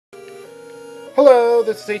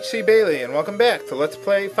Hello, this is HC Bailey, and welcome back to Let's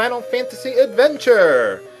Play Final Fantasy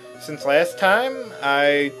Adventure! Since last time,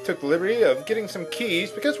 I took the liberty of getting some keys,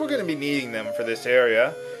 because we're going to be needing them for this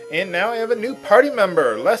area. And now I have a new party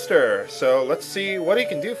member, Lester, so let's see what he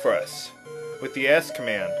can do for us with the ask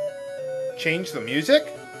command. Change the music?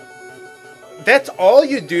 That's all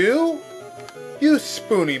you do? You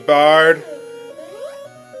spoony bard!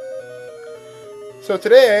 So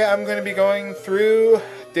today, I'm going to be going through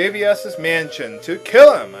Davias' mansion to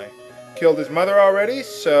kill him. I killed his mother already,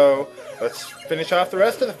 so let's finish off the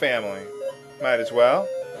rest of the family. Might as well.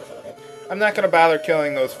 I'm not going to bother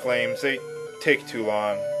killing those flames. They take too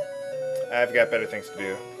long. I've got better things to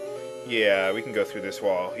do. Yeah, we can go through this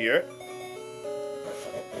wall here.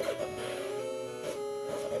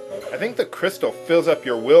 I think the crystal fills up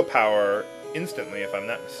your willpower instantly, if I'm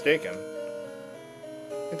not mistaken.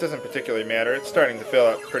 It doesn't particularly matter. It's starting to fill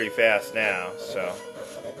up pretty fast now, so...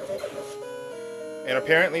 And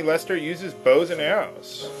apparently Lester uses bows and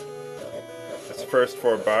arrows. That's first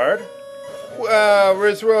for Bard. Wow,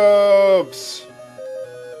 where's Robes?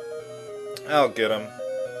 I'll get him.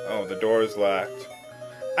 Oh, the door is locked.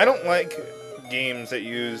 I don't like games that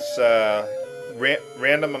use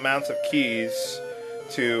random amounts of keys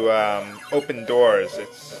to open doors.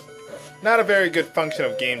 It's not a very good function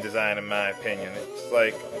of game design, in my opinion. It's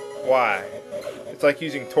like, why? It's like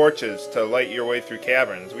using torches to light your way through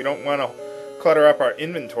caverns. We don't want to clutter up our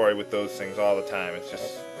inventory with those things all the time. It's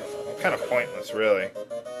just kind of pointless, really.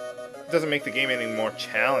 It doesn't make the game any more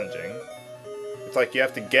challenging. It's like you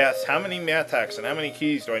have to guess how many mattocks and how many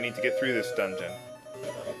keys do I need to get through this dungeon.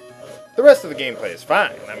 The rest of the gameplay is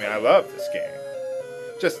fine. I mean, I love this game.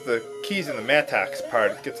 Just the keys and the mattocks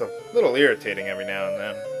part gets a little irritating every now and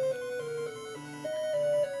then.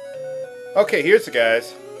 Okay, here's the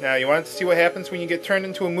guys. Now, you want to see what happens when you get turned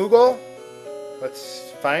into a Moogle?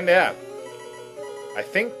 Let's find out. I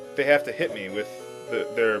think they have to hit me with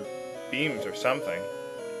their beams or something.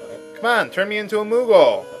 Come on, turn me into a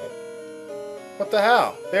Moogle! What the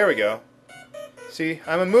hell? There we go. See,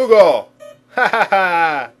 I'm a Moogle! Ha ha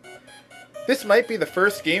ha! This might be the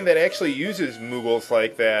first game that actually uses Moogles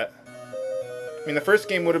like that. I mean, the first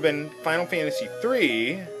game would have been Final Fantasy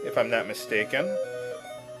III, if I'm not mistaken.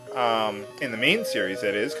 In the main series,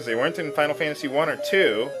 that is, because they weren't in Final Fantasy 1 or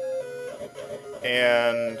 2.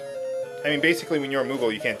 And, I mean, basically when you're a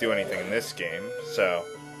Moogle, you can't do anything in this game, so.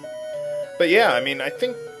 But yeah, I mean,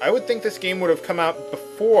 I would think this game would have come out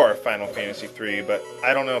before Final Fantasy 3, but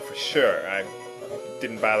I don't know for sure. I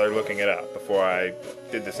didn't bother looking it up before I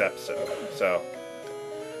did this episode, so.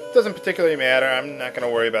 It doesn't particularly matter. I'm not going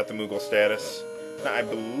to worry about the Moogle status. Now, I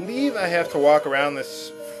believe I have to walk around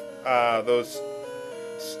this, those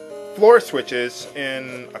floor switches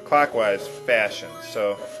in a clockwise fashion.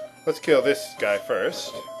 So let's kill this guy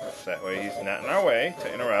first. That way he's not in our way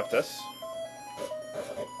to interrupt us.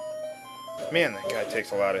 Man, that guy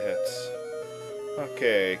takes a lot of hits.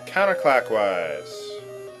 Okay, counterclockwise.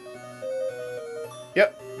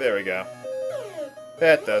 Yep, there we go.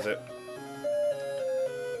 That does it.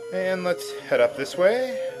 And let's head up this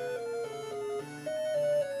way.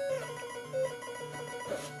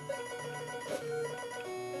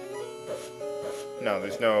 No,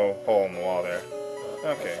 there's no hole in the wall there.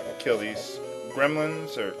 Okay, kill these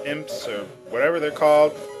gremlins, or imps, or whatever they're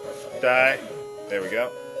called. Die. There we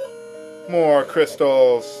go. More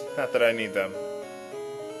crystals. Not that I need them.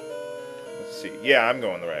 Let's see. Yeah, I'm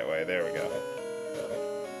going the right way. There we go.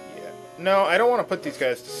 Yeah. No, I don't want to put these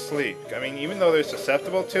guys to sleep. I mean, even though they're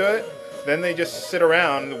susceptible to it, then they just sit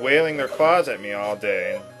around wailing their claws at me all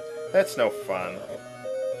day. That's no fun.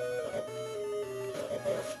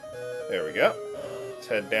 There we go. Let's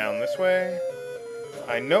head down this way.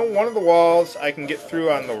 I know one of the walls I can get through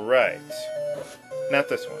on the right. Not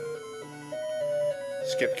this one.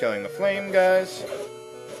 Skip killing the flame guys.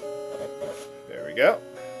 There we go.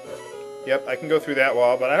 Yep, I can go through that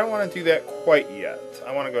wall, but I don't want to do that quite yet.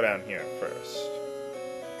 I want to go down here first.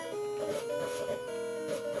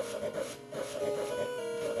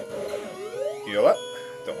 Heal up.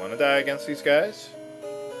 Don't want to die against these guys.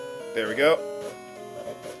 There we go.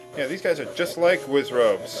 Yeah, these guys are just like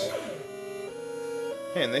Wizrobes.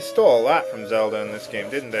 Man, they stole a lot from Zelda in this game,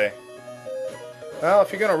 didn't they? Well,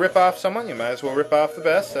 if you're gonna rip off someone, you might as well rip off the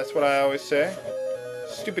best. That's what I always say.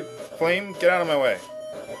 Stupid flame, get out of my way.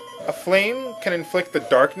 A flame can inflict the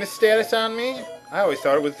darkness status on me? I always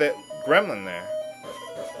thought it was that gremlin there.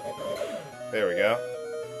 There we go.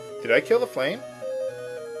 Did I kill the flame?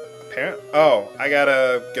 Apparently. Oh, I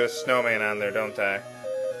gotta get a snowman on there, don't I?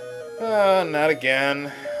 Not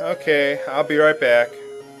again. Okay, I'll be right back.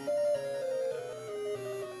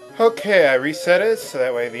 Okay, I reset it so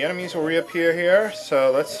that way the enemies will reappear here.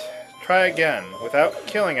 So let's try again without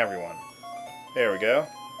killing everyone. There we go.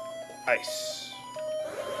 Ice.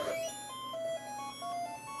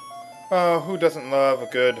 Oh, who doesn't love a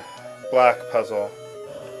good black puzzle?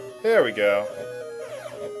 There we go.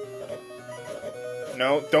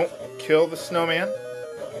 No, don't kill the snowman.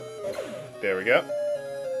 There we go.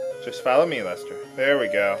 Just follow me, Lester. There we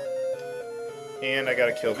go. And I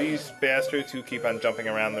gotta kill these bastards who keep on jumping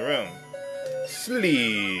around the room.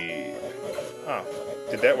 Sleep. Oh,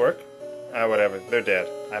 did that work? Whatever. They're dead.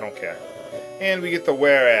 I don't care. And we get the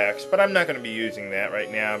were-axe, but I'm not going to be using that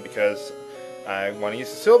right now because I want to use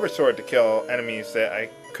the silver sword to kill enemies that I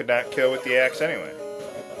could not kill with the axe anyway.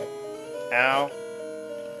 Ow.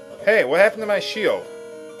 Hey, what happened to my shield?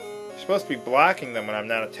 You're supposed to be blocking them when I'm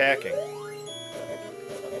not attacking.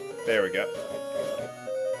 There we go.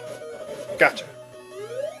 Gotcha.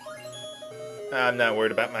 I'm not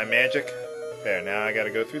worried about my magic. There, now I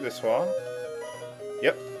gotta go through this wall.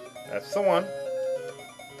 Yep, that's the one.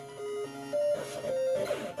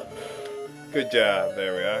 Good job,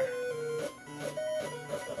 there we are.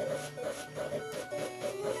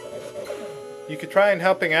 You could try and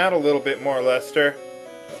helping out a little bit more, Lester.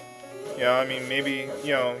 You know, I mean, maybe,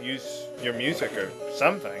 you know, use your music or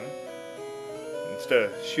something. Instead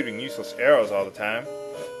of shooting useless arrows all the time.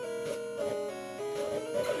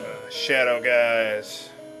 Shadow guys.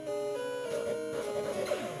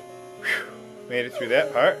 Whew. Made it through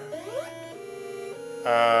that part.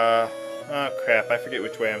 Oh crap, I forget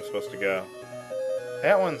which way I'm supposed to go.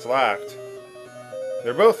 That one's locked.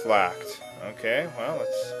 They're both locked. Okay, well,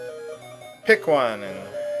 let's pick one and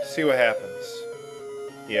see what happens.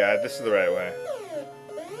 Yeah, this is the right way.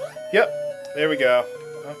 Yep, there we go.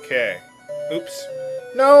 Okay. Oops.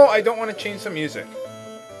 No, I don't want to change the music.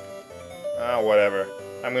 Whatever.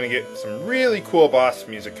 I'm going to get some really cool boss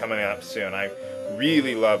music coming up soon. I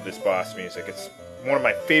really love this boss music. It's one of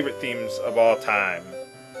my favorite themes of all time.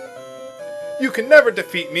 You can never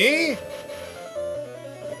defeat me!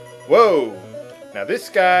 Whoa! Now this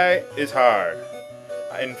guy is hard.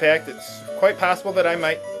 In fact, it's quite possible that I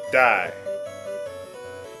might die.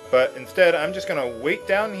 But instead, I'm just going to wait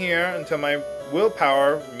down here until my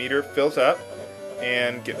willpower meter fills up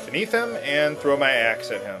and get beneath him and throw my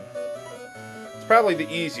axe at him. It's probably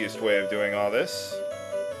the easiest way of doing all this.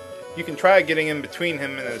 You can try getting in between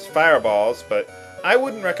him and his fireballs, but I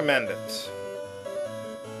wouldn't recommend it.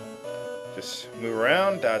 Just move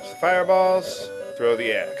around, dodge the fireballs, throw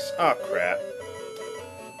the axe. Oh crap.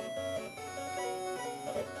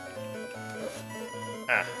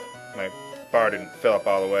 Ah, my bar didn't fill up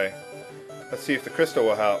all the way. Let's see if the crystal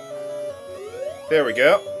will help. There we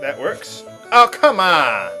go, that works. Oh, come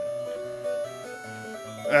on!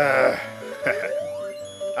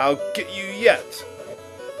 I'll get you yet.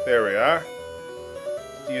 There we are.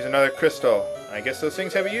 Use another crystal. I guess those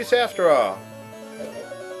things have a use after all.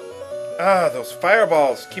 Ah, those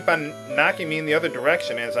fireballs keep on knocking me in the other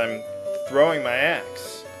direction as I'm throwing my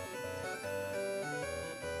axe.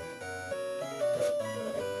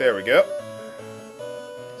 There we go.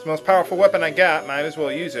 It's the most powerful weapon I got. Might as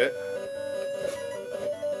well use it.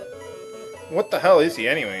 What the hell is he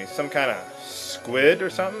anyway? Some kind of squid or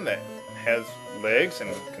something that has legs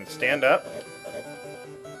and can stand up?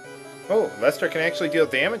 Oh, Lester can actually deal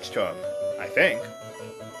damage to him, I think.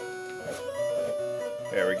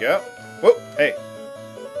 There we go. Whoa, hey.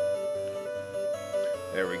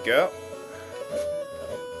 There we go.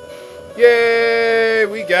 Yay,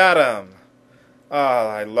 we got him. Oh,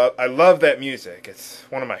 I love that music. It's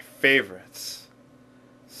one of my favorites.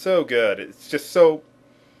 So good. It's just so...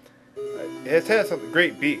 It has a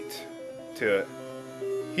great beat to it.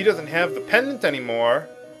 He doesn't have the pendant anymore.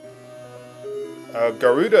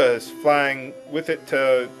 Garuda is flying with it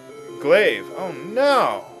to Glaive. Oh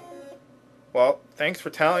no! Well, thanks for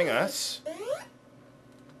telling us.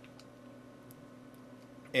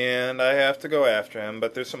 And I have to go after him,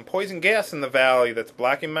 but there's some poison gas in the valley that's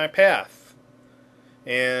blocking my path.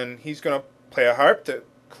 And he's going to play a harp to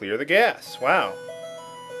clear the gas. Wow.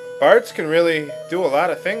 Bards can really do a lot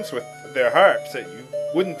of things with their harps that you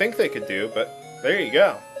wouldn't think they could do, but there you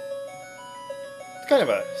go. It's kind of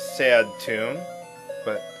a sad tune,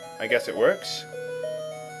 but I guess it works.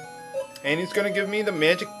 And he's going to give me the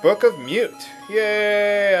magic book of mute.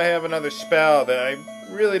 Yay! I have another spell that I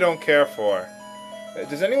really don't care for.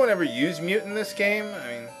 Does anyone ever use mute in this game? I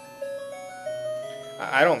mean,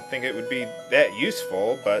 I don't think it would be that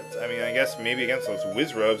useful, but I mean, I guess maybe against those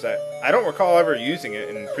Wizrobes. I don't recall ever using it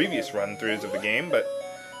in previous run-throughs of the game, but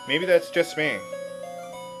maybe that's just me.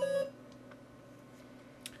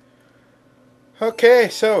 Okay,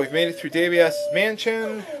 so we've made it through Davias'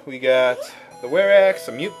 mansion. We got the Were-Axe,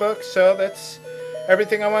 a mute book, so that's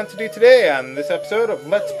everything I want to do today on this episode of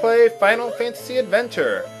Let's Play Final Fantasy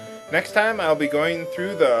Adventure. Next time I'll be going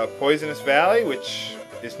through the Poisonous Valley, which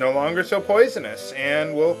is no longer so poisonous,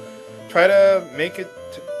 and we'll try to make it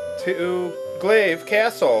to Glaive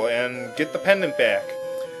Castle and get the pendant back.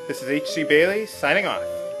 This is H.C. Bailey signing off.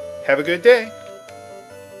 Have a good day.